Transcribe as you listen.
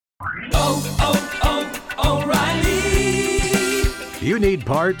O'Reilly. You need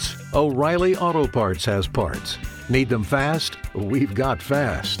parts? O'Reilly Auto Parts has parts. Need them fast? We've got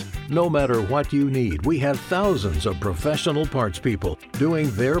fast. No matter what you need, we have thousands of professional parts people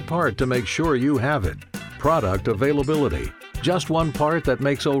doing their part to make sure you have it. Product availability. Just one part that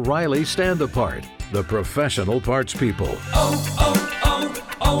makes O'Reilly stand apart. The professional parts people.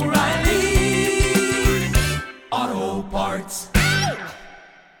 O'Reilly Auto Parts.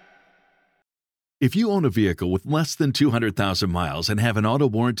 If you own a vehicle with less than 200,000 miles and have an auto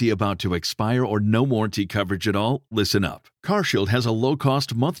warranty about to expire or no warranty coverage at all, listen up. CarShield has a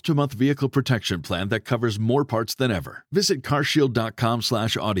low-cost month-to-month vehicle protection plan that covers more parts than ever. Visit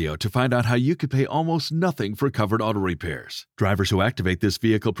carshield.com/audio to find out how you could pay almost nothing for covered auto repairs. Drivers who activate this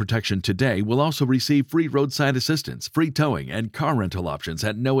vehicle protection today will also receive free roadside assistance, free towing, and car rental options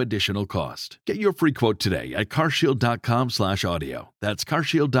at no additional cost. Get your free quote today at carshield.com/audio. That's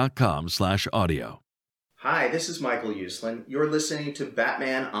carshield.com/audio. Hi, this is Michael Uslan. You're listening to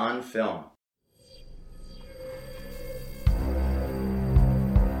Batman on Film.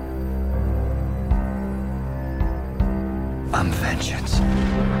 I'm vengeance.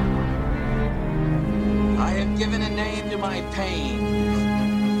 I have given a name to my pain.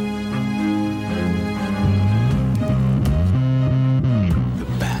 The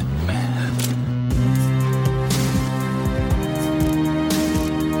Batman.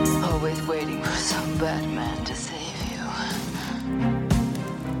 Always waiting for some Batman to save you.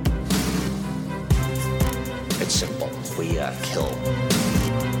 It's simple. We kill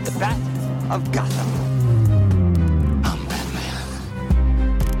the Bat of Gotham. I'm Batman.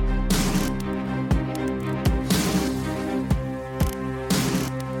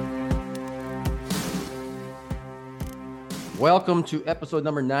 Welcome to episode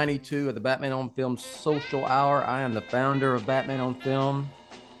number 92 of the Batman on Film Social Hour. I am the founder of Batman on Film,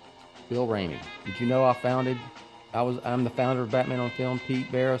 Bill Ramey. Did you know I'm the founder of Batman on Film,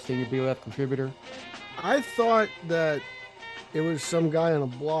 Pete Barrow, senior BOF contributor. I thought that it was some guy on a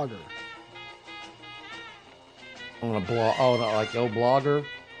blogger. On a blog, like the old blogger.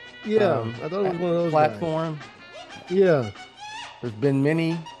 Yeah, I thought it was one of those platform. Guys. Yeah, There's been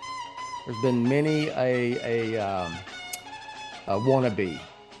many a wannabe.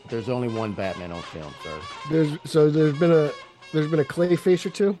 There's only one Batman on Film, sir. There's been a Clayface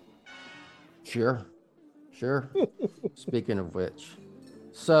or two. Sure. Speaking of which,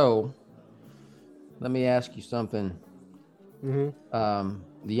 so let me ask you something. Mm-hmm.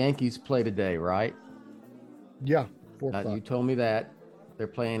 The Yankees play today, right? Yeah, 4 o'clock. You told me that they're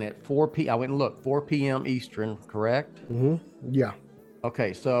playing at 4 p.m. I went and looked, 4 p.m. Eastern, correct? Mm-hmm. Yeah.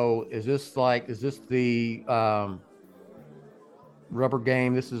 Okay, so is this the rubber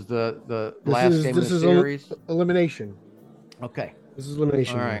game? This is the last game of the series? Elimination. Okay. This is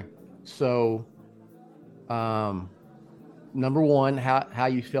elimination. All right. So, number one, how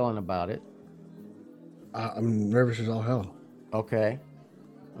you feeling about it? I'm nervous as all hell. Okay.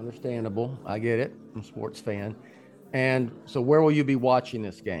 Understandable. I get it. I'm a sports fan. And so where will you be watching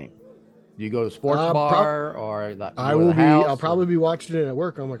this game? Do you go to a sports bar or I'll probably be watching it at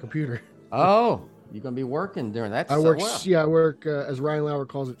work on my computer. Oh, you're going to be working during that. I work as Ryan Lauer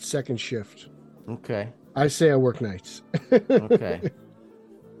calls it, second shift. Okay. I say I work nights. Okay.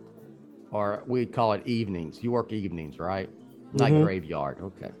 Or we'd call it evenings. You work evenings, right? Not graveyard.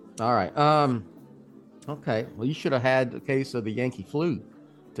 Okay. All right. Okay. Well, you should have had a case of the Yankee flu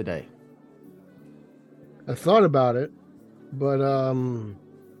today. I thought about it, but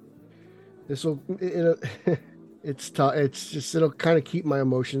it's tough. It's just it'll kind of keep my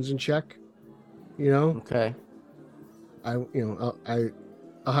emotions in check, you know. Okay. I'll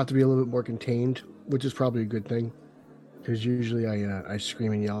have to be a little bit more contained, which is probably a good thing, because usually I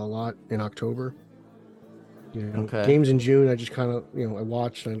scream and yell a lot in October. You know, okay. Games in June, I just kind of I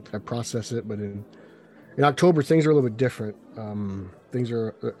watch and I process it, but in October things are a little bit different.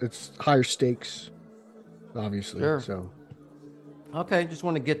 It's higher stakes, obviously. Sure. So. Okay, just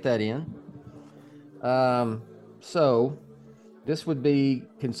want to get that in. So this would be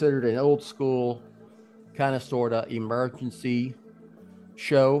considered an old school kind of sort of emergency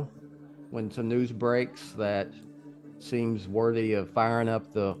show when some news breaks that seems worthy of firing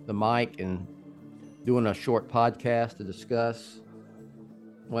up the mic and doing a short podcast to discuss.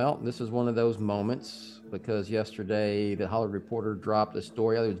 Well, this is one of those moments because yesterday the Hollywood Reporter dropped a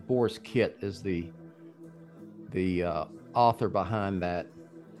story. I think it was Boris Kitt is the author behind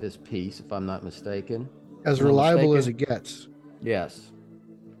this piece, if I'm not mistaken. As reliable as it gets. Yes.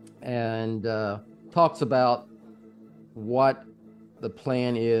 And talks about what the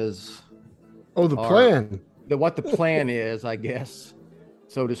plan is. Oh, the plan. What the plan is, I guess,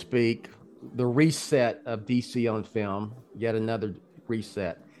 so to speak, the reset of DC on film, yet another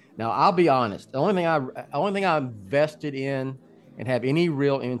reset. Now, I'll be honest. The only thing I'm vested in and have any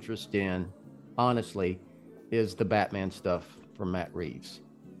real interest in, honestly, is the Batman stuff from Matt Reeves.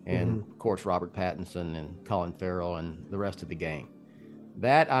 And of course, Robert Pattinson and Colin Farrell and the rest of the gang.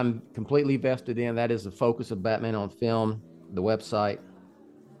 That I'm completely vested in. That is the focus of Batman on Film, the website.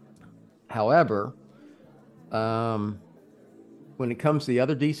 However, when it comes to the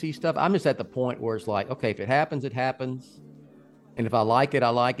other DC stuff, I'm just at the point where it's like, okay, if it happens, it happens. And if I like it, I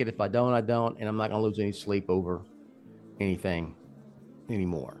like it. If I don't, I don't. And I'm not going to lose any sleep over anything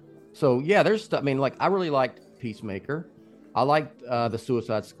anymore. So, yeah, there's stuff. I mean, like, I really liked Peacemaker. I liked the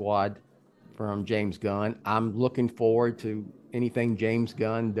Suicide Squad from James Gunn. I'm looking forward to anything James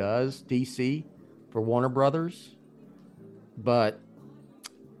Gunn does, DC, for Warner Brothers. But,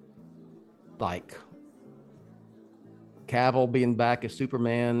 like, Cavill being back as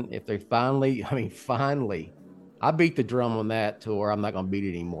Superman, if they finally, I beat the drum on that to where I'm not going to beat it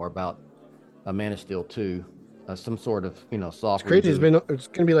anymore about Man of Steel 2. Some sort of, soft. It's crazy. It's going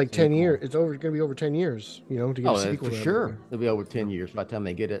to be like 10 years. It's going to be over 10 years, to get a sequel. For sure. It'll be over 10 years by the time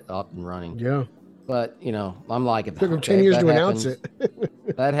they get it up and running. Yeah. But, I'm like, if it took them 10 years to announce it.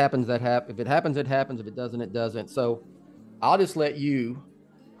 That happens, If it happens, it happens. If it doesn't, it doesn't. So I'll just let you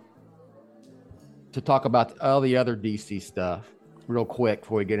to talk about all the other DC stuff real quick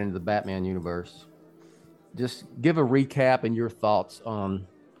before we get into the Batman universe. Just give a recap and your thoughts on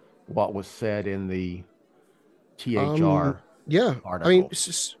what was said in the THR article. I mean,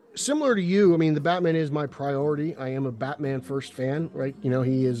 similar to you, I mean, the Batman is my priority. I am a Batman first fan, right?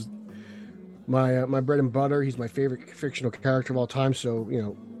 He is my bread and butter. He's my favorite fictional character of all time. So,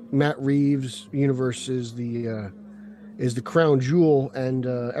 Matt Reeves universe is the crown jewel, and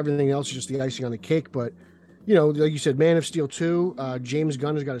everything else is just the icing on the cake. But, like you said, Man of Steel 2, James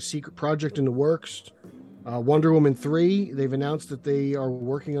Gunn has got a secret project in the works. Wonder Woman 3, they've announced that they are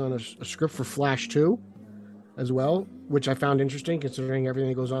working on a script for Flash 2 as well, which I found interesting considering everything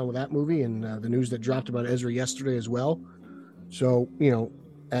that goes on with that movie and the news that dropped about Ezra yesterday as well. So,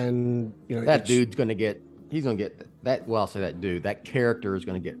 that dude's going to get, that. Well, I'll say that dude, that character is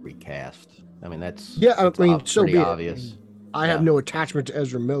going to get recast. I mean, that's so pretty obvious. I have no attachment to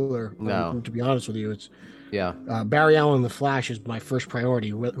Ezra Miller. To be honest with you, it's Barry Allen, the Flash, is my first priority.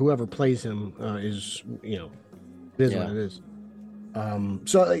 Whoever plays him is what it is.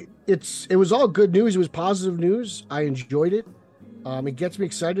 So it was all good news. It was positive news. I enjoyed it. It gets me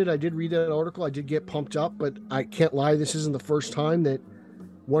excited. I did read that article. I did get pumped up, but I can't lie. This isn't the first time that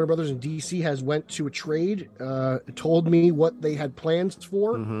Warner Brothers and DC has went to a trade, told me what they had plans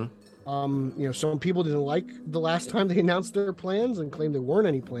for. Some people didn't like the last time they announced their plans and claimed there weren't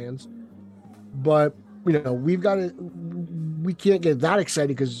any plans, but we can't get that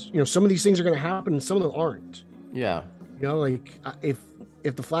excited because, some of these things are going to happen and some of them aren't. Yeah. Like if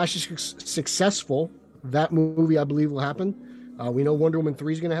the Flash is successful, that movie I believe will happen. We know Wonder Woman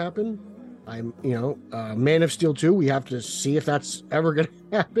 3 is going to happen. Man of Steel 2, we have to see if that's ever going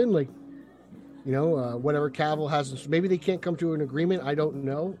to happen. Like, whatever Cavill has, maybe they can't come to an agreement. I don't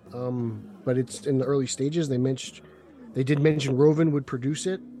know. But it's in the early stages. They did mention Roven would produce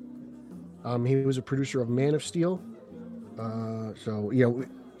it. He was a producer of Man of Steel.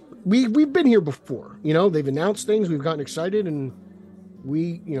 We've been here before. They've announced things, we've gotten excited, and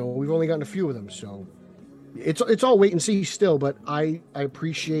we've only gotten a few of them. So it's all wait and see still, but I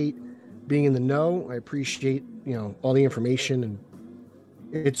appreciate being in the know. I appreciate, all the information, and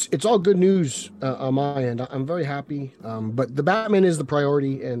it's all good news on my end. I'm very happy. But the Batman is the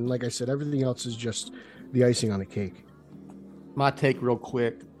priority. And like I said, everything else is just the icing on the cake. My take real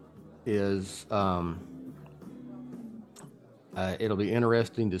quick is, it'll be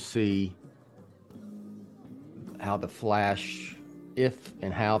interesting to see how the Flash, if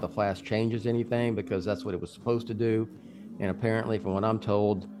and how the Flash changes anything, because that's what it was supposed to do. And apparently, from what I'm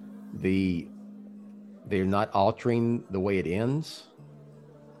told, they're not altering the way it ends,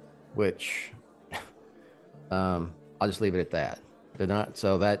 which I'll just leave it at that. They're not,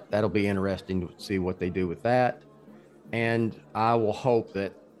 so that'll be interesting to see what they do with that. And I will hope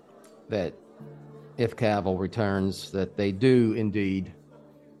that if Cavill returns, that they do indeed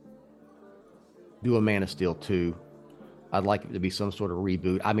do a Man of Steel 2. I'd like it to be some sort of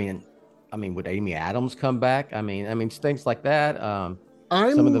reboot. I mean, would Amy Adams come back? I mean, things like that. Some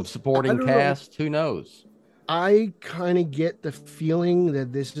of the supporting cast, who knows? I kind of get the feeling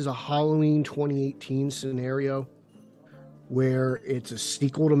that this is a Halloween 2018 scenario where it's a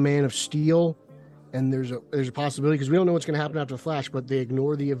sequel to Man of Steel. And there's a possibility, because we don't know what's going to happen after the Flash, but they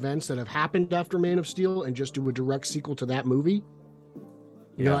ignore the events that have happened after Man of Steel and just do a direct sequel to that movie.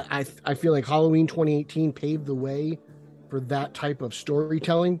 You know, I feel like Halloween 2018 paved the way for that type of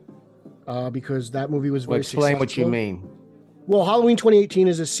storytelling because that movie was very explain successful. what you mean. Well, Halloween 2018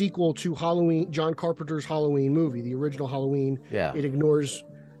 is a sequel to John Carpenter's Halloween movie, the original Halloween. Yeah. It ignores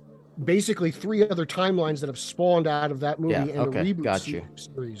basically 3 other timelines that have spawned out of that movie and a reboot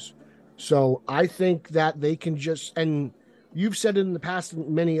series. So I think that they can just, and you've said it in the past and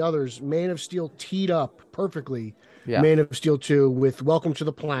many others, Man of Steel teed up perfectly Man of Steel 2 with Welcome to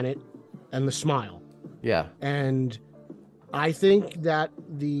the Planet and The Smile. Yeah. And I think that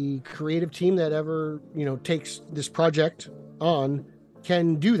the creative team that ever, takes this project on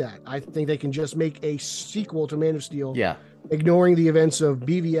can do that. I think they can just make a sequel to Man of Steel. Yeah. Ignoring the events of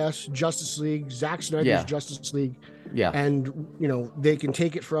BVS, Justice League, Zack Snyder's Justice League. Yeah. And, they can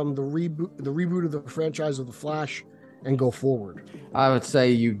take it from the reboot of the franchise of The Flash and go forward. I would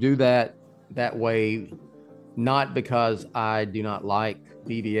say you do that way, not because I do not like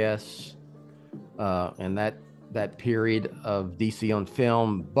BVS and that period of DC on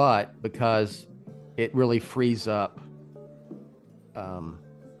film, but because it really frees up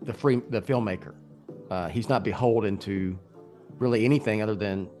the filmmaker. He's not beholden to really anything other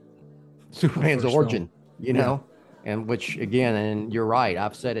than Superman's origin, know, and which again, and you're right.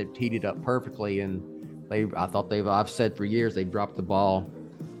 I've said it teed it up perfectly, and I've said for years they dropped the ball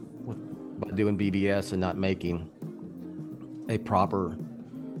by doing BBS and not making a proper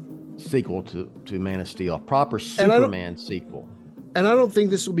sequel to Man of Steel, a proper Superman sequel. And I don't think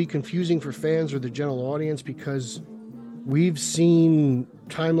this will be confusing for fans or the general audience because we've seen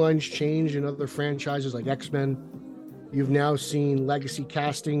timelines change in other franchises like X-Men. You've now seen legacy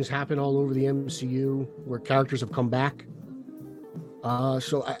castings happen all over the MCU where characters have come back.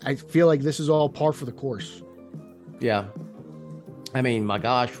 So I feel like this is all par for the course. Yeah. I mean, my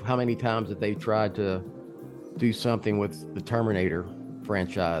gosh, how many times have they tried to do something with the Terminator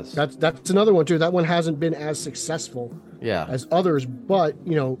franchise? That's another one too. That one hasn't been as successful as others, but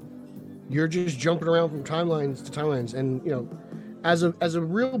you're just jumping around from timelines to timelines. And as a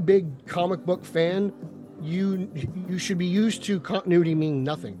real big comic book fan, you should be used to continuity meaning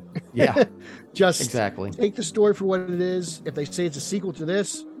nothing. Yeah. Just exactly take the story for what it is. If they say it's a sequel to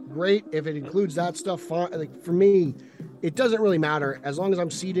this, great. If it includes that stuff, fine. Like for me, it doesn't really matter as long as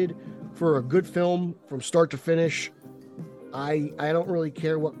I'm seated for a good film from start to finish. I don't really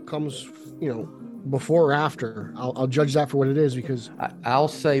care what comes, before or after. I'll judge that for what it is because I'll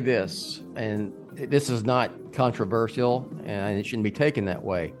say this, and this is not controversial, and it shouldn't be taken that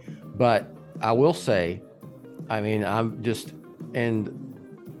way, but I will say, I mean, I'm just in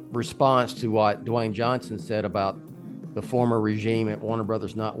response to what Dwayne Johnson said about the former regime at Warner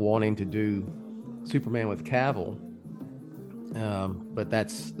Brothers not wanting to do Superman with Cavill. But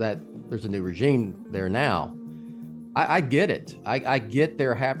there's a new regime there now. I get it. I get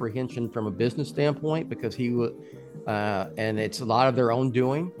their apprehension from a business standpoint because he would, and it's a lot of their own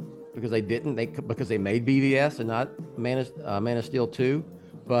doing because because they made BVS and not Man of Steel 2.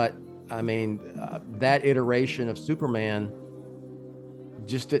 But I mean, that iteration of Superman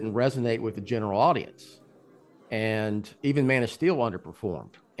just didn't resonate with the general audience, and even Man of Steel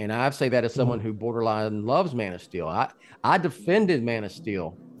underperformed. And I say that as someone who borderline loves Man of Steel. I defended Man of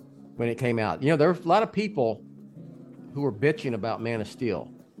Steel when it came out. There were a lot of people who were bitching about Man of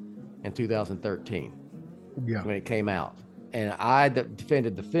Steel in 2013 when it came out. And I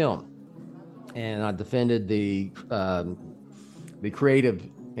defended the film, and I defended the creative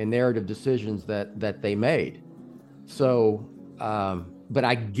and narrative decisions that they made. So, but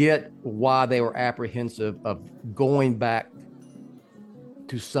I get why they were apprehensive of going back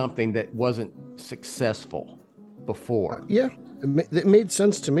to something that wasn't successful before. Yeah, it made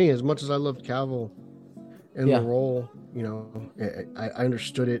sense to me. As much as I loved Cavill in the role, I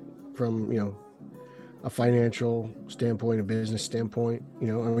understood it from, a financial standpoint, a business standpoint. I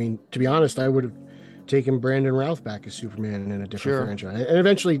mean, to be honest, I would have taken Brandon Routh back as Superman in a different franchise. And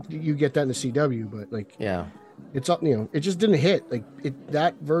eventually you get that in the CW, but it's up, it just didn't hit.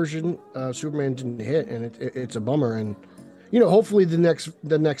 That version of Superman didn't hit, and it's a bummer. And hopefully the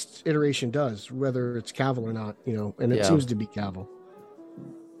next iteration does, whether it's Cavill or not, and it seems to be Cavill.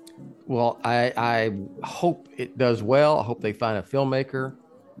 Well, I hope it does well. I hope they find a filmmaker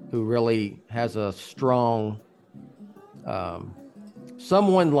who really has a strong,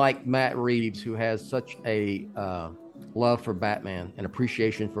 someone like Matt Reeves, who has such a love for Batman and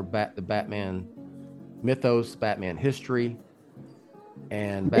appreciation for the Batman mythos, Batman history,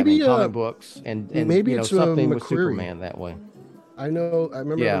 and Batman comic books, and maybe it's something McCreary with Superman that way. I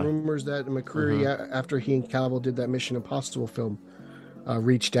remember the rumors that McCreary, after he and Cavill did that Mission Impossible film,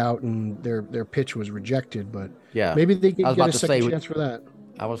 reached out and their pitch was rejected, but maybe they could get a second chance for that.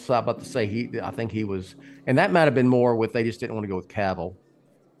 I was about to say I think he was, and that might have been more with they just didn't want to go with Cavill,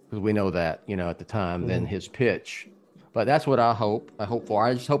 because we know that, at the time, than his pitch. But that's what I hope for.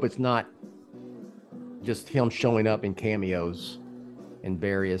 I just hope it's not just him showing up in cameos in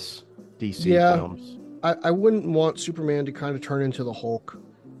various DC films. I wouldn't want Superman to kind of turn into the Hulk,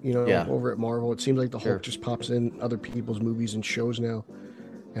 over at Marvel. It seems like the Hulk just pops in other people's movies and shows now.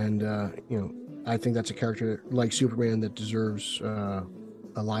 And, I think that's a character like Superman that deserves a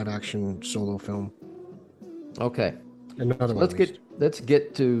live action solo film. Okay. Another one. Let's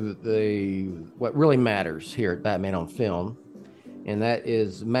get to what really matters here at Batman on Film. And that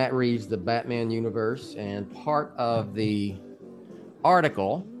is Matt Reeves' The Batman Universe. And part of the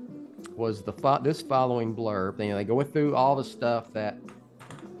article was this following blurb. They go through all the stuff that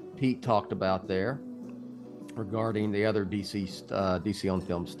Pete talked about there regarding the other DC on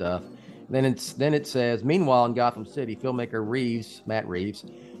Film stuff. Then it says, meanwhile in Gotham City, filmmaker Matt Reeves,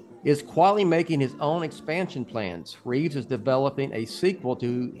 is quietly making his own expansion plans. Reeves is developing a sequel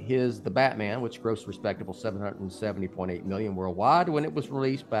to The Batman, which grossed a respectable $770.8 million worldwide when it was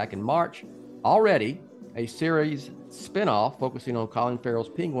released back in March. Already, a series spinoff focusing on Colin Farrell's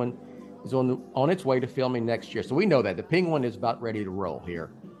Penguin is on its way to filming next year. So we know that the Penguin is about ready to roll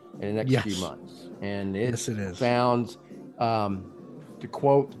here in the next few months. And it sounds, to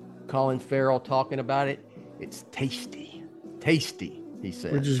quote Colin Farrell talking about it, it's tasty, he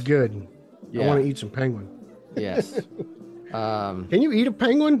says. Which is good. Yeah. I want to eat some penguin. Yes. Can you eat a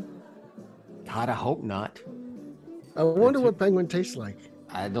penguin? God, I hope not. I wonder what penguin tastes like.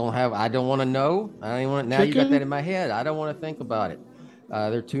 I don't want to know. I don't even want. Now you got that in my head. I don't want to think about it.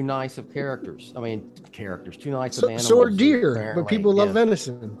 They're too nice of characters. Too nice of animals. So are deer, but people love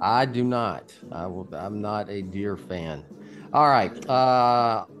venison. I do not. I'm not a deer fan. All right.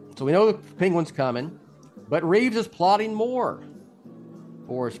 So we know the Penguin's coming, but Reeves is plotting more.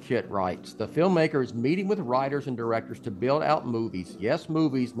 Boris Kitt writes, the filmmaker is meeting with writers and directors to build out movies. Yes,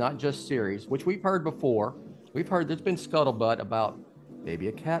 movies, not just series, which we've heard before. We've heard there's been scuttlebutt about maybe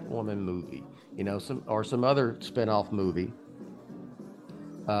a Catwoman movie, some other spin-off movie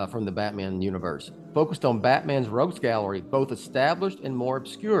from the Batman universe. Focused on Batman's rogues gallery, both established and more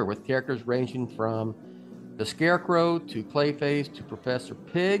obscure, with characters ranging from the Scarecrow to Clayface to Professor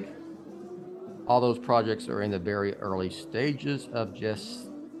Pig. All those projects are in the very early stages of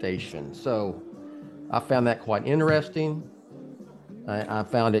gestation. So I found that quite interesting. I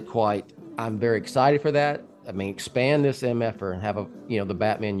found it I'm very excited for that. I mean, expand this MFR and have the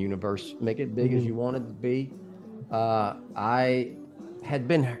Batman universe, make it big as you want it to be. I had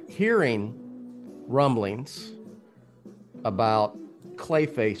been hearing rumblings about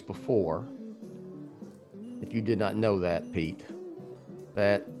Clayface before. If you did not know that, Pete,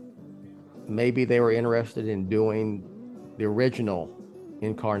 that maybe they were interested in doing the original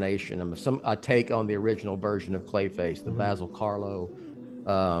incarnation, a take on the original version of Clayface, the Basil Karlo,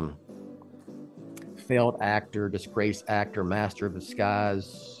 failed actor, disgraced actor, master of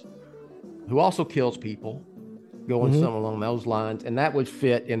disguise, who also kills people, going some along those lines, and that would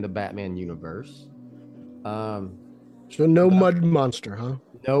fit in the Batman universe. So no mud monster, huh?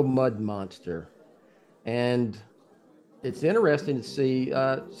 No mud monster. And it's interesting to see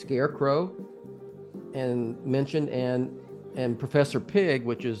Scarecrow mentioned and Professor Pig,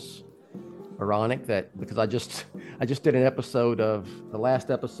 which is ironic because I just did an episode of the last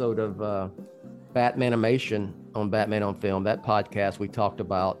episode of Batmanimation on Batman on Film. That podcast, we talked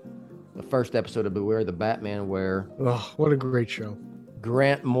about the first episode of Beware the Batman, where what a great show.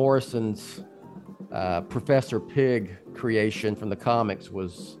 Grant Morrison's Professor Pig creation from the comics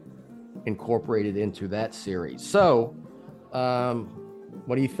was incorporated into that series. So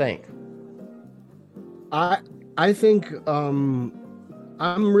what do you think? I think I'm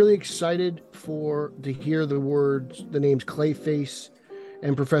really excited to hear the names Clayface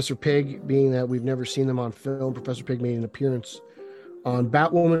and Professor Pig, being that we've never seen them on film. Professor Pig made an appearance on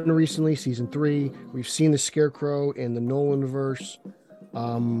Batwoman recently, season 3. We've seen the Scarecrow in the Nolanverse.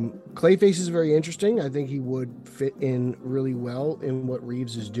 Clayface is very interesting. I think he would fit in really well in what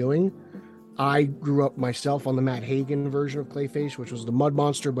Reeves is doing. I grew up myself on the Matt Hagen version of Clayface, which was the Mud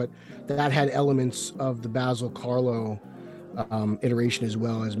Monster, but that had elements of the Basil Karlo iteration as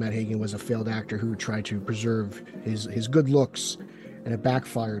well, as Matt Hagen was a failed actor who tried to preserve his good looks, and it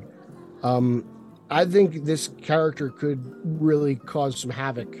backfired. I think this character could really cause some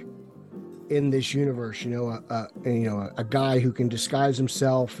havoc in this universe. A guy who can disguise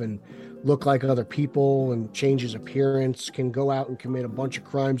himself and look like other people and change his appearance, can go out and commit a bunch of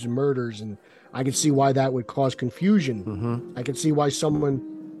crimes and murders, and I could see why that would cause confusion. I could see why someone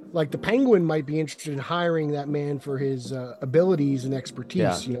like the Penguin might be interested in hiring that man for his abilities and expertise.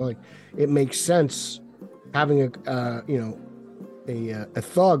 Yeah. You know, like it makes sense having a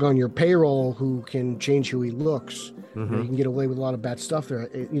thug on your payroll who can change who he looks. You can get away with a lot of bad stuff there.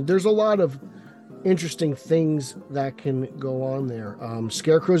 There's a lot of interesting things that can go on there.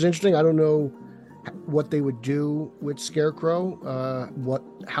 Scarecrow's interesting. I don't know what they would do with Scarecrow,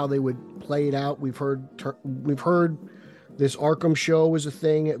 how they would play it out. We've heard this Arkham show was a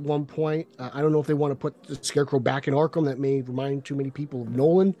thing at one point. I don't know if they want to put the Scarecrow back in Arkham. That may remind too many people of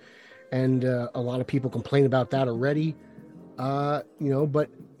Nolan, and a lot of people complain about that already. But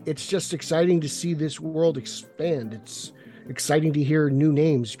it's just exciting to see this world expand. It's exciting to hear new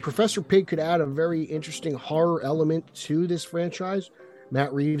names. Professor Pig could add a very interesting horror element to this franchise.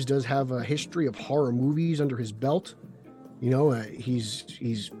 Matt Reeves does have a history of horror movies under his belt.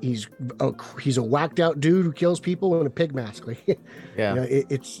 He's a whacked out dude who kills people in a pig mask. Like, Yeah.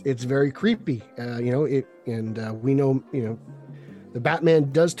 It's very creepy. We know, the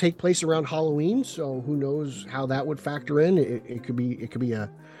Batman does take place around Halloween, so who knows how that would factor in. It could be a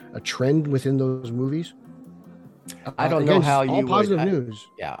trend within those movies. I don't know how all you positive would, news.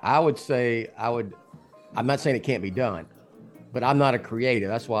 I would say I'm not saying it can't be done, but I'm not a creative.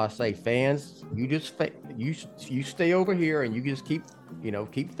 That's why I say fans, you stay over here and you just keep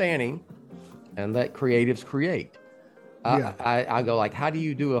fanning and let creatives create. I go like, how do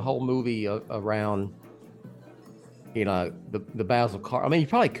you do a whole movie around, the Basil Car? I mean, you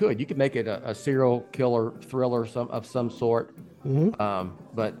probably could. You could make it a serial killer thriller of some sort.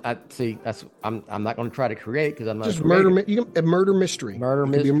 But I'm not going to try to create because I'm not just a creative. murder mystery. Murder It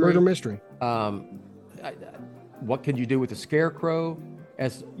could mystery. be a murder mystery. What can you do with the Scarecrow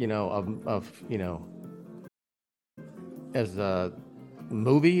as as a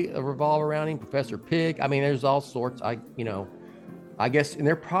movie revolve around him? Professor Pig. I mean, there's all sorts. I guess, and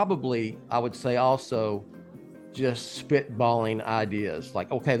they're probably, I would say, also just spitballing ideas.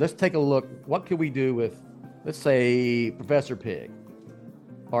 Like, okay, let's take a look. What could we do with, let's say, Professor Pig,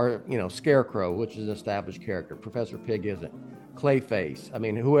 or Scarecrow, which is an established character. Professor Pig isn't. Clayface. I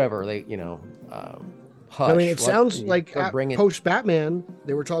mean, whoever they, Hush. I mean, it sounds like post Batman,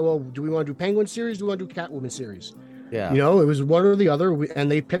 they were talking, well, do we want to do Penguin series? Do we want to do Catwoman series? Yeah. It was one or the other, and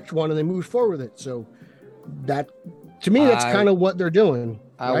they picked one and they moved forward with it. So that, to me, that's kind of what they're doing.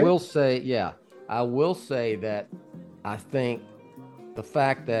 I will say that I think the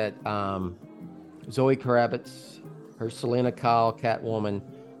fact that Zoe Kravitz, her Selena Kyle Catwoman,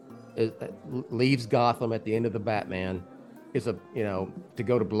 leaves Gotham at the end of the Batman is to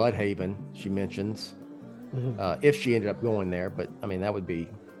go to Bloodhaven, she mentions. If she ended up going there, but I mean that would be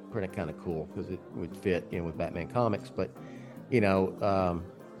pretty kind of cool because it would fit with Batman comics. But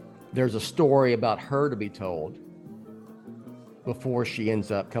there's a story about her to be told before she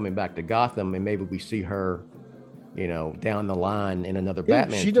ends up coming back to Gotham, and maybe we see her down the line in another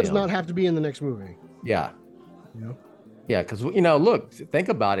Batman she does film. not have to be in the next movie. Yeah because look, think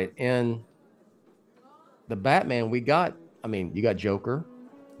about it. In the Batman, you got Joker,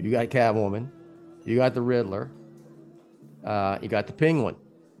 you got Catwoman, you got the Riddler, you got the Penguin,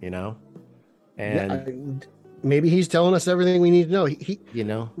 and maybe he's telling us everything we need to know. He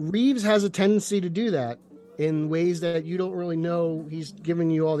Reeves has a tendency to do that in ways that you don't really know. He's giving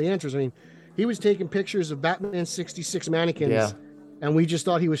you all the answers. I mean, he was taking pictures of Batman 66 mannequins, and we just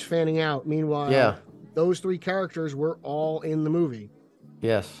thought he was fanning out. Meanwhile, those three characters were all in the movie.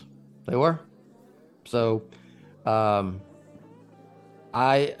 Yes, they were. So, the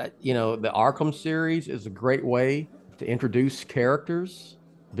Arkham series is a great way to introduce characters,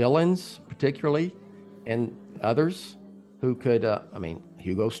 villains particularly, and others who could,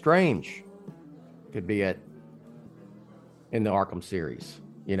 Hugo Strange could be in the Arkham series,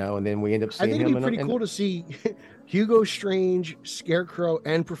 and then we end up seeing him. I think it'd be pretty cool to see Hugo Strange, Scarecrow,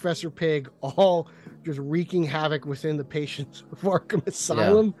 and Professor Pig all just wreaking havoc within the patients of Arkham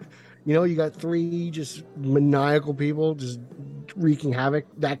Asylum. You got three just maniacal people just wreaking havoc.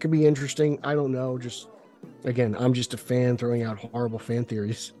 That could be interesting. I don't know. Again, I'm just a fan throwing out horrible fan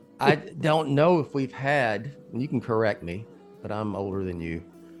theories. I don't know if we've had, and you can correct me, but I'm older than you.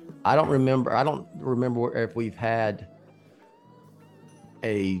 I don't remember if we've had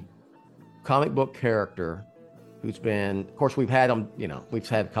a comic book character who's been, of course, we've had them, we've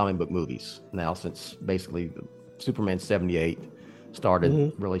had comic book movies now since basically Superman 78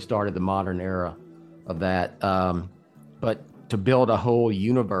 really started the modern era of that. But to build a whole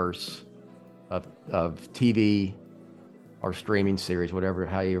universe of TV or streaming series,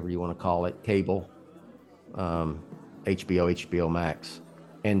 however you want to call it, cable, HBO Max,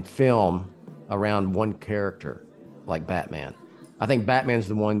 and film around one character like Batman. I think Batman's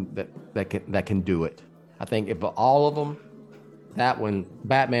the one that can do it. I think if all of them,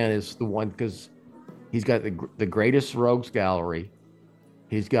 Batman is the one because he's got the greatest rogues gallery.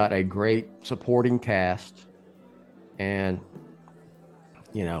 He's got a great supporting cast, and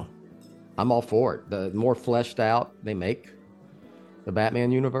I'm all for it. The more fleshed out they make the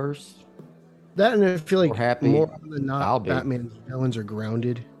Batman universe, that, and I feel like more often than not, Batman's villains are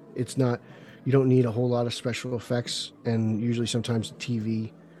grounded. It's not, you don't need a whole lot of special effects, and usually sometimes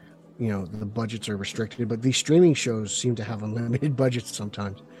TV, the budgets are restricted, but these streaming shows seem to have unlimited budgets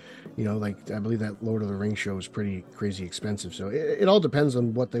sometimes. Like I believe that Lord of the Rings show is pretty crazy expensive. So it all depends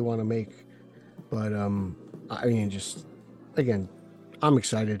on what they want to make. But I mean, just again, I'm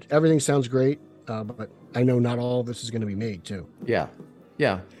excited. Everything sounds great, but I know not all of this is going to be made too. Yeah.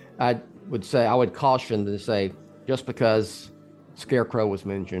 I would caution to say just because Scarecrow was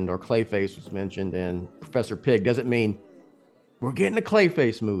mentioned or Clayface was mentioned and Professor Pig doesn't mean we're getting a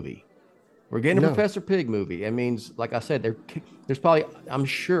Clayface movie. We're getting a Professor Pig movie. It means, like I said, there's probably, I'm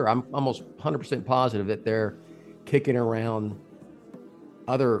almost 100% positive that they're kicking around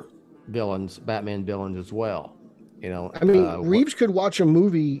other villains, Batman villains as well. I mean, Reeves could watch a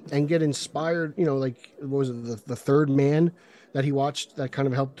movie and get inspired, like, what was it, the Third Man that he watched that kind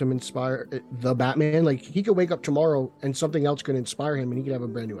of helped him inspire the Batman. Like, he could wake up tomorrow and something else could inspire him and he could have a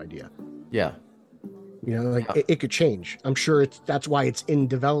brand new idea. Yeah. It could change. I'm sure that's why it's in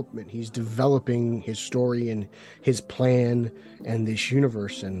development. He's developing his story and his plan and this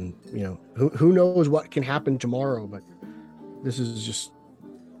universe. And, who knows what can happen tomorrow, but this is just,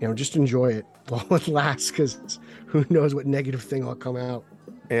 just enjoy it while it lasts, because who knows what negative thing will come out.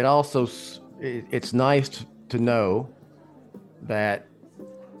 It also, it's nice to know that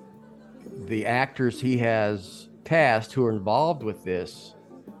the actors he has cast who are involved with this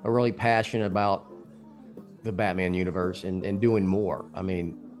are really passionate about the Batman universe and doing more. I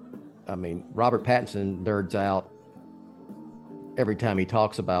mean, Robert Pattinson nerds out every time he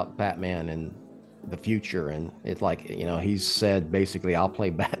talks about Batman and the future, and it's like, he's said basically, I'll play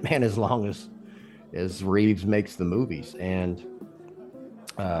Batman as long as Reeves makes the movies. And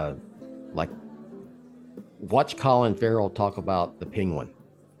like, watch Colin Farrell talk about the Penguin.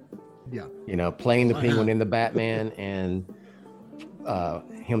 Yeah, playing the Penguin in the Batman, and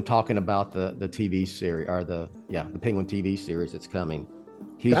him talking about the TV series, or the Penguin TV series that's coming.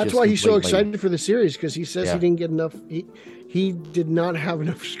 That's why he's so excited for the series, because he says he didn't get enough. He did not have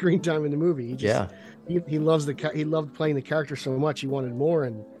enough screen time in the movie. He loved playing the character so much. He wanted more,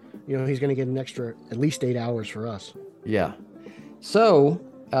 and he's going to get an extra at least 8 hours for us. Yeah. So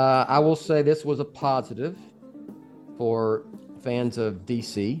I will say this was a positive for fans of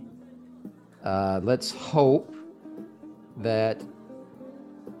DC. Let's hope that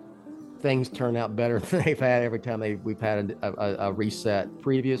things turn out better than they've had every time we've had a reset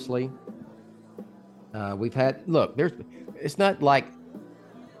previously. It's not like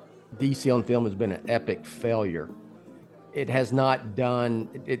DC on film has been an epic failure. It has not done,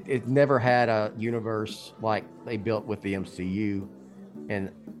 it never had a universe like they built with the MCU.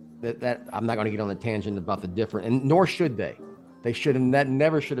 And that I'm not going to get on the tangent about the different, and nor should they. That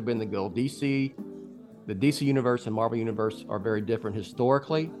never should have been the goal. The DC universe and Marvel universe are very different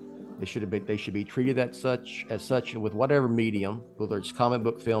historically. They should be treated as such with whatever medium, whether it's comic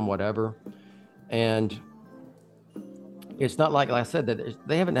book, film, whatever. And it's not like I said, that it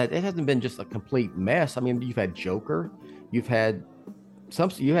hasn't been just a complete mess. I mean, you've had Joker, you've had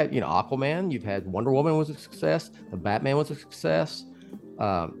Aquaman, you've had Wonder Woman was a success, the Batman was a success,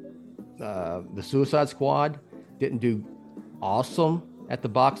 the Suicide Squad didn't do awesome at the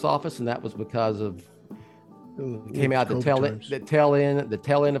box office, and that was because of came out the tail end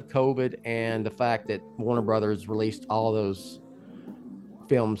of COVID, and the fact that Warner Brothers released all those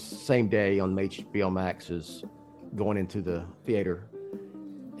films same day on HBO Max is going into the theater,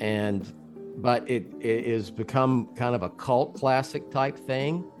 but it has become kind of a cult classic type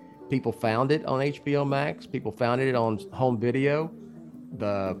thing. People found it on HBO Max. People found it on home video.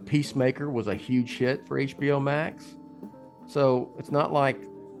 The Peacemaker was a huge hit for HBO Max. So it's not like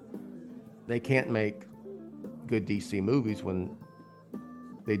they can't make good DC movies when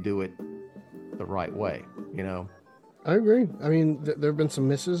they do it the right way, I agree. I mean, there have been some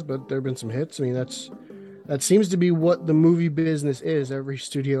misses, but there have been some hits. I mean, that seems to be what the movie business is. Every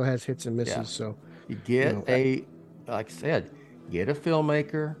studio has hits and misses. Yeah. So you get like I said, get a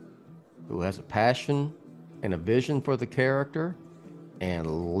filmmaker who has a passion and a vision for the character,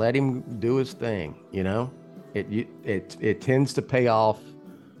 and let him do his thing. It tends to pay off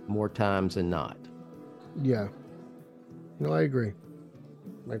more times than not. Yeah. No, I agree.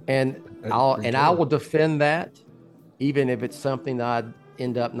 I will defend that, even if it's something I'd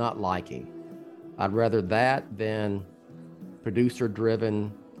end up not liking. I'd rather that than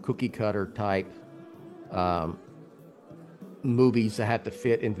producer-driven, cookie-cutter type movies that have to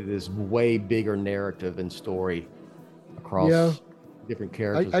fit into this way bigger narrative and story across different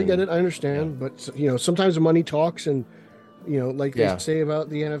characters. I get it. I understand. Yeah. But, you know, sometimes the money talks, and, you know, like they say about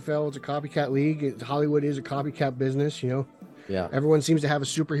the NFL, it's a copycat league. Hollywood is a copycat business, you know. Yeah. Everyone seems to have a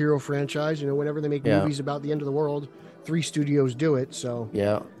superhero franchise. You know, whenever they make movies about the end of the world, 3 studios do it. So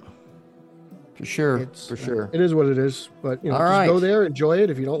yeah, for sure, for sure, it is what it is. But, you know, just go there, enjoy it.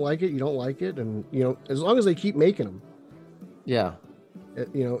 If you don't like it, you don't like it, and, you know, as long as they keep making them. Yeah.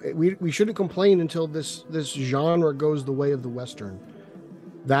 You know, we shouldn't complain until this genre goes the way of the Western.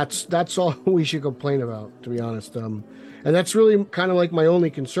 That's all we should complain about, to be honest. And that's really kind of like my only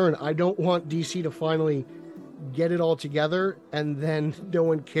concern. I don't want DC to finally get it all together and then no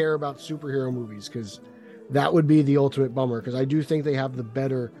one care about superhero movies, because that would be the ultimate bummer, because I do think they have the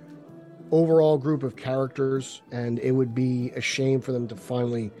better overall group of characters, and it would be a shame for them to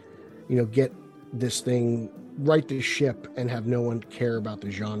finally, you know, get this thing right the ship and have no one care about the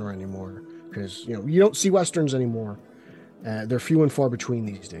genre anymore, because, you know, you don't see Westerns anymore. They're few and far between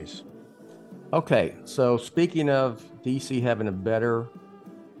these days. Okay, so speaking of DC having a better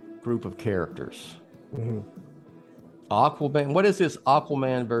group of characters, Aquaman, what is this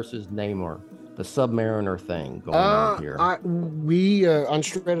Aquaman versus Namor, the Submariner thing going on here? We on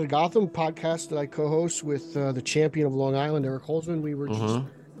Straight Outta Gotham podcast that I co-host with the champion of Long Island, Eric Holzman, we were just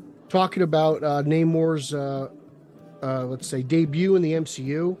talking about Namor's, let's say, debut in the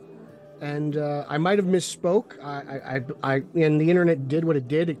MCU. And I might have misspoke. And the internet did what it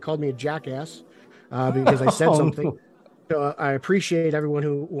did. It called me a jackass because I said something. So I appreciate everyone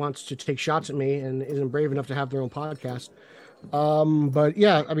who wants to take shots at me and isn't brave enough to have their own podcast. But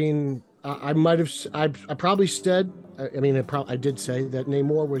yeah, I mean, I might have. I probably said. I did say that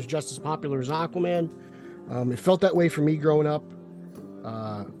Namor was just as popular as Aquaman. It felt that way for me growing up,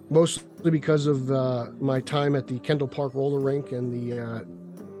 mostly because of my time at the Kendall Park roller rink and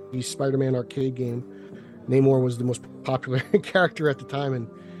the Spider-Man arcade game. Namor was the most popular character at the time, and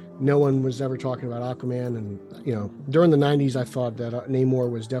no one was ever talking about Aquaman. And, you know, during the 90s, I thought that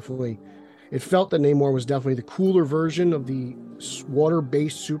it felt that Namor was definitely the cooler version of the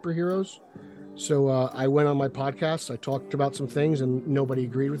water-based superheroes. So I went on my podcast, I talked about some things, and nobody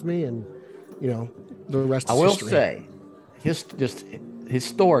agreed with me, and, you know, the rest is history. I will say, just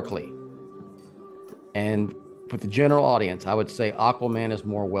historically, and with the general audience, I would say Aquaman is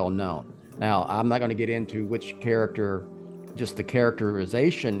more well-known. Now, I'm not going to get into which character, just the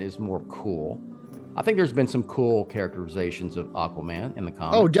characterization is more cool. I think there's been some cool characterizations of Aquaman in the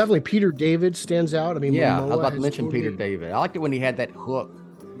comics. Oh, definitely. Peter David stands out. I mean, yeah, I was about to mention Peter David. I liked it when he had that hook.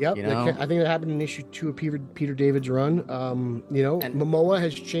 Yep, you know? I think that happened in issue 2 of Peter David's run. You know, and Momoa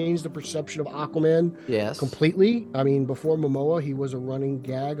has changed the perception of Aquaman completely. I mean, before Momoa, he was a running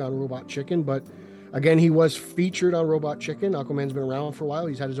gag on Robot Chicken, but again, he was featured on Robot Chicken. Aquaman's been around for a while.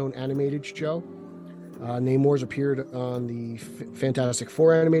 He's had his own animated show. Namor's appeared on the Fantastic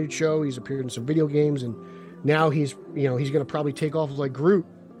Four animated show. He's appeared in some video games, and now he's going to probably take off like Groot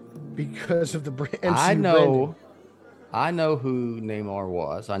because of the MCU branding. I know who Namor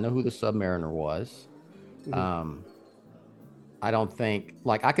was. I know who the Submariner was. I don't think,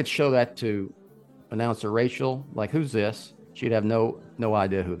 like, I could show that to announcer Rachel, like, who's this? She'd have no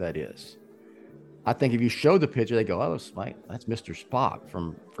idea who that is. I think if you show the picture, they go, "Oh, that's Mr. Spock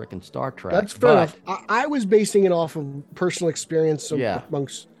from frickin' Star Trek." That's fair enough. I was basing it off of personal experience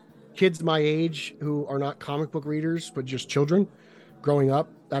amongst kids my age who are not comic book readers, but just children growing up.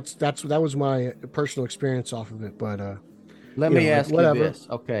 That was my personal experience off of it. But let me ask you this,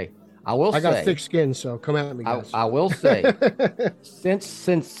 okay? I got thick skin, so come at me, guys. I will say,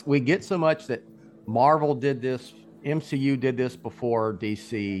 since we get so much that Marvel did this, MCU did this before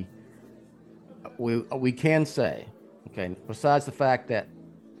DC. We can say, okay, besides the fact that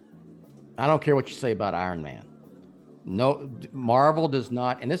I don't care what you say about Iron Man. No, Marvel does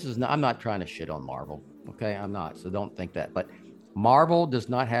not, and this is not, I'm not trying to shit on Marvel, okay? I'm not, so don't think that. But Marvel does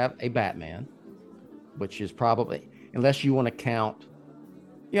not have a Batman, which is probably, unless you want to count,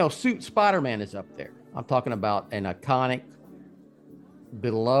 you know, Spider-Man is up there. I'm talking about an iconic,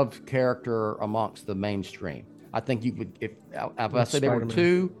 beloved character amongst the mainstream. I think you would, if I say there were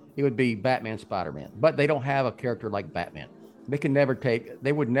two, it would be Batman, Spider-Man. But they don't have a character like Batman. They would never take,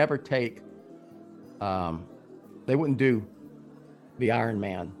 they wouldn't do the Iron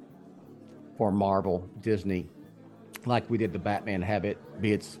Man for Marvel, Disney, like we did the Batman, have it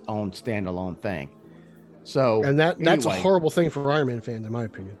be its own standalone thing. So, and that's a horrible thing for Iron Man fans, in my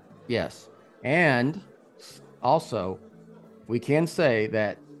opinion. Yes. And also, we can say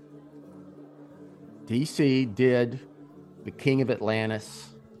that DC did The King of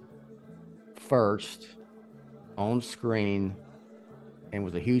Atlantis first on screen and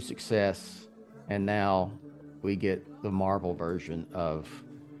was a huge success. And now we get the Marvel version of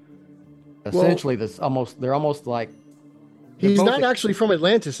essentially they're almost like. He's not actually from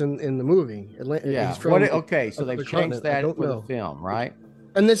Atlantis in the movie. Yeah. He's from So they've changed that for the film, right?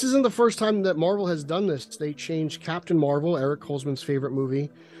 And this isn't the first time that Marvel has done this. They changed Captain Marvel, Eric Holzman's favorite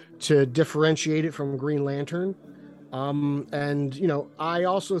movie, to differentiate it from Green Lantern. And, you know, I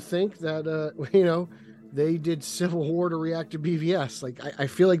also think that, you know, they did Civil War to react to BVS. Like, I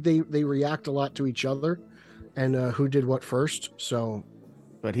feel like they react a lot to each other and who did what first. So,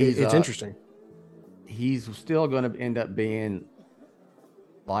 but it's interesting. He's still going to end up being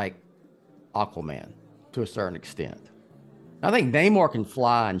like Aquaman to a certain extent. I think Namor can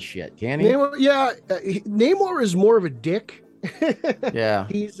fly and shit, can he? Namor is more of a dick. Yeah.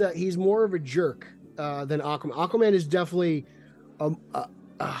 He's more of a jerk than Aquaman. Aquaman is definitely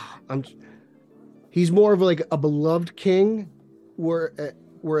he's more of like a beloved king,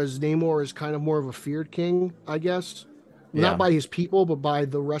 whereas Namor is kind of more of a feared king, I guess. Yeah. Not by his people, but by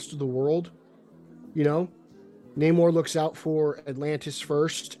the rest of the world. You know, Namor looks out for Atlantis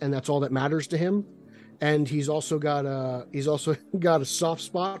first, and that's all that matters to him. And he's also got a soft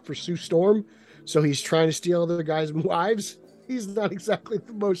spot for Sue Storm, so he's trying to steal other guys' wives. He's not exactly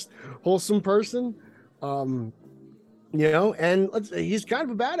the most wholesome person, you know. And he's kind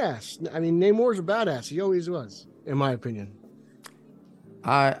of a badass. I mean, Namor's a badass. He always was, in my opinion.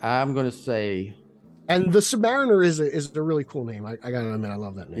 I'm going to say, and the Submariner is a really cool name. I gotta admit, I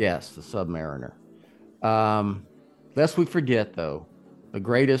love that name. Yes, the Submariner. Lest we forget, though, the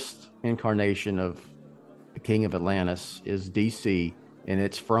greatest incarnation of the King of Atlantis is DC, and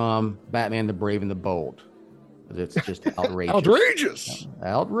it's from Batman the Brave and the Bold. It's just outrageous.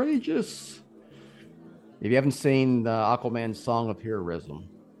 Outrageous. If you haven't seen Aquaman's Song of Heroism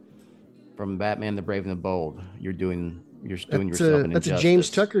from Batman the Brave and the Bold, you're doing yourself an injustice. That's a James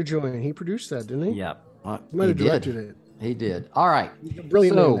Tucker joint. He produced that, didn't he? Yeah. He might have directed it. He did. All right.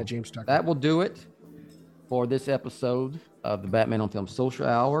 Brilliant man, that James Tucker. That will do it for this episode of the Batman on Film Social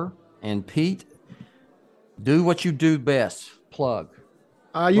Hour. And Pete, do what you do best. Plug.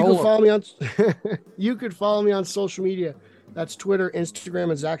 You can follow me on. You could follow me on social media. That's Twitter, Instagram,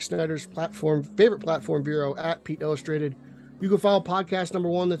 and Zack Snyder's favorite platform bureau at Pete Illustrated. You can follow podcast number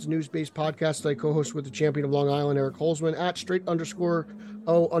 1. That's a news-based podcast that I co-host with the champion of Long Island, Eric Holzman, at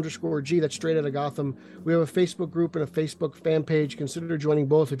straight_O_G. That's Straight Outta Gotham. We have a Facebook group and a Facebook fan page. Consider joining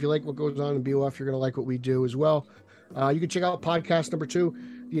both. If you like what goes on in BOF, you're going to like what we do as well. You can check out podcast number 2,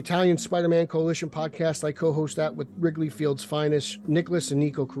 the Italian Spider-Man Coalition podcast. I co-host that with Wrigley Field's finest, Nicholas and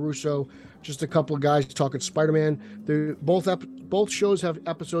Nico Caruso. Just a couple of guys talking Spider-Man. Both shows have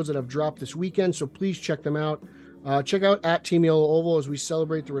episodes that have dropped this weekend, so please check them out. Check out at Team Yellow Oval as we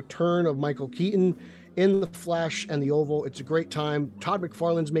celebrate the return of Michael Keaton in The Flash and the Oval. It's a great time. Todd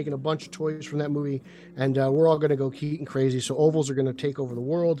McFarlane's making a bunch of toys from that movie, and we're all going to go Keaton crazy. So Ovals are going to take over the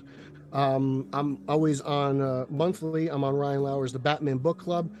world. I'm always on monthly. I'm on Ryan Lauer's The Batman Book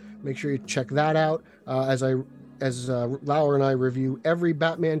Club. Make sure you check that out as Lauer and I review every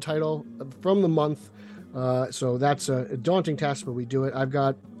Batman title from the month. So that's a daunting task, but we do it. I've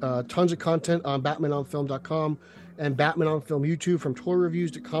got tons of content on BatmanOnFilm.com and Batman on Film YouTube, from toy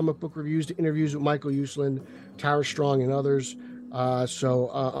reviews to comic book reviews to interviews with Michael Uslan, Tara Strong, and others. So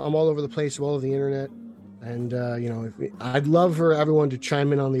I'm all over the place, all over the internet. And, I'd love for everyone to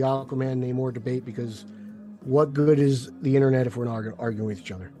chime in on the Aquaman Namor debate, because what good is the internet if we're not arguing with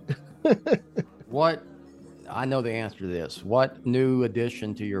each other? I know the answer to this. What new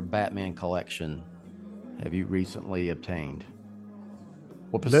addition to your Batman collection have you recently obtained?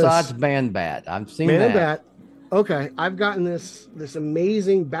 Well, besides Man-Bat, I've seen Man-Bat. Okay, I've gotten this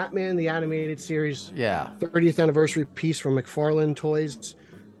amazing Batman the Animated Series 30th anniversary piece from McFarlane Toys,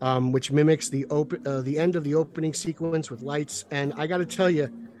 which mimics the end of the opening sequence with lights. And I got to tell you,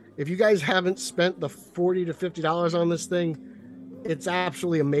 if you guys haven't spent the $40 to $50 on this thing, it's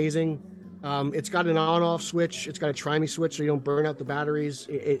absolutely amazing. It's got an on-off switch. It's got a try me switch so you don't burn out the batteries.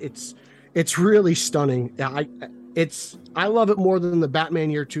 It's really stunning. I love it more than the Batman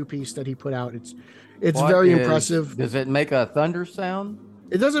Year 2 piece that he put out. It's very impressive. Does it make a thunder sound?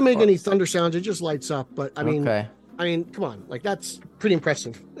 It doesn't make any thunder sounds. It just lights up. But I mean, come on, like, that's pretty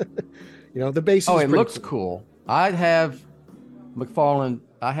impressive. The base. Oh, it looks cool. I have McFarlane.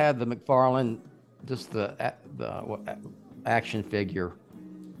 I had the McFarlane, just the action figure.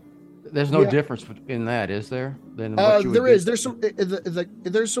 There's no difference in that, is there? Than what you there would is. get?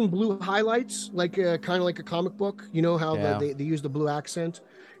 There's some blue highlights, like kind of like a comic book. You know how Yeah. they use the blue accent.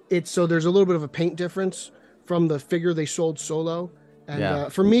 So there's a little bit of a paint difference from the figure they sold solo.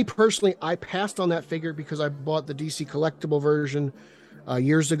 And for me personally, I passed on that figure because I bought the DC collectible version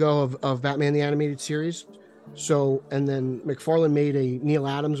years ago of Batman the Animated Series. So, and then McFarlane made a Neil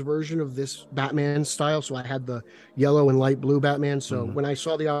Adams version of this Batman style. So I had the yellow and light blue Batman. So when I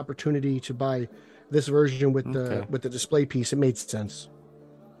saw the opportunity to buy this version with the display piece, it made sense.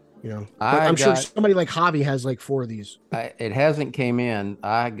 You know, but I'm sure somebody like Hobby has like 4 of these. It hasn't came in.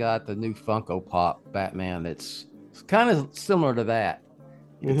 I got the new Funko Pop Batman. It's kind of similar to that.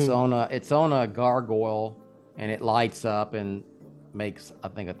 It's on a gargoyle, and it lights up and makes a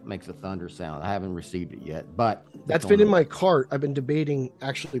thunder sound. I haven't received it yet, but that's been in my cart. I've been debating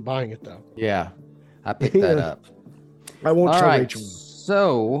actually buying it though. Yeah, I picked that up. I won't tell Rachel.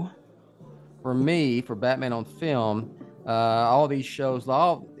 So for me, for Batman on Film, all these shows,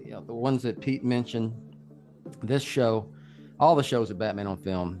 the ones that Pete mentioned, this show, all the shows at Batman on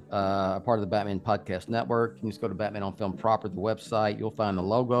Film are part of the Batman Podcast Network. You can just go to Batman on Film proper, the website. You'll find the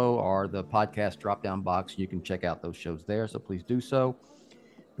logo or the podcast drop-down box. You can check out those shows there, so please do so. If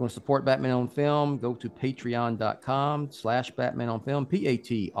you want to support Batman on Film, go to patreon.com/Batman on Film,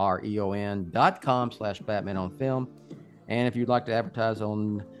 patreon.com/Batman on Film. And if you'd like to advertise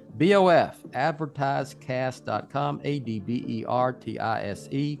on BOF, advertisecast.com,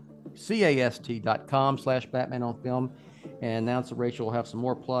 advertisecast.com/Batman on Film. And announcer Rachel will have some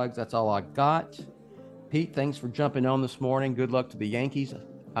more plugs. That's all I got. Pete, thanks for jumping on this morning. Good luck to the Yankees.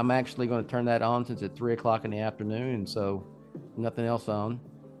 I'm actually going to turn that on since it's 3:00 in the afternoon, and so nothing else on.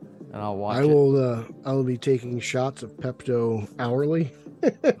 And I'll watch it. I will be taking shots of Pepto hourly.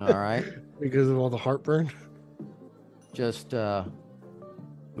 All right. Because of all the heartburn. We just don't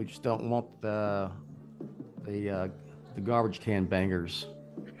want the garbage can bangers.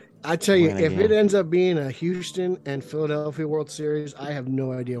 I tell you, if it ends up being a Houston and Philadelphia World Series, I have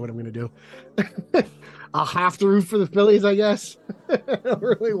no idea what I'm going to do. I'll have to root for the Phillies, I guess. I don't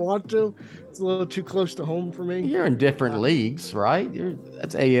really want to. It's a little too close to home for me. You're in different leagues, right?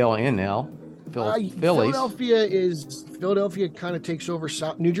 That's AL and NL. Phillies. Philadelphia kind of takes over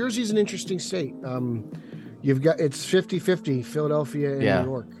South. New Jersey's an interesting state. It's 50-50 Philadelphia and New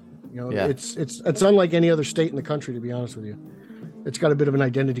York. You know, it's unlike any other state in the country, to be honest with you. It's got a bit of an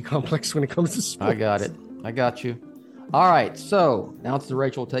identity complex when it comes to sports. I got it. I got you. All right. So now it's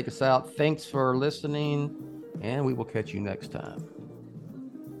Rachel will take us out. Thanks for listening, and we will catch you next time.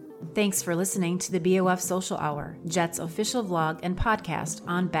 Thanks for listening to the BOF Social Hour, Jet's official vlog and podcast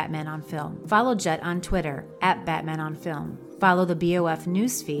on Batman on Film. Follow Jet on Twitter @Batman on Film. Follow the BOF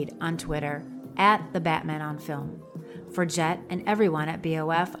newsfeed on Twitter @The Batman on Film. For Jet and everyone at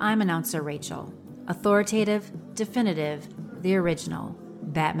BOF, I'm announcer Rachel. Authoritative, definitive, the original,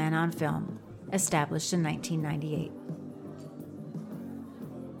 Batman on Film, established in 1998.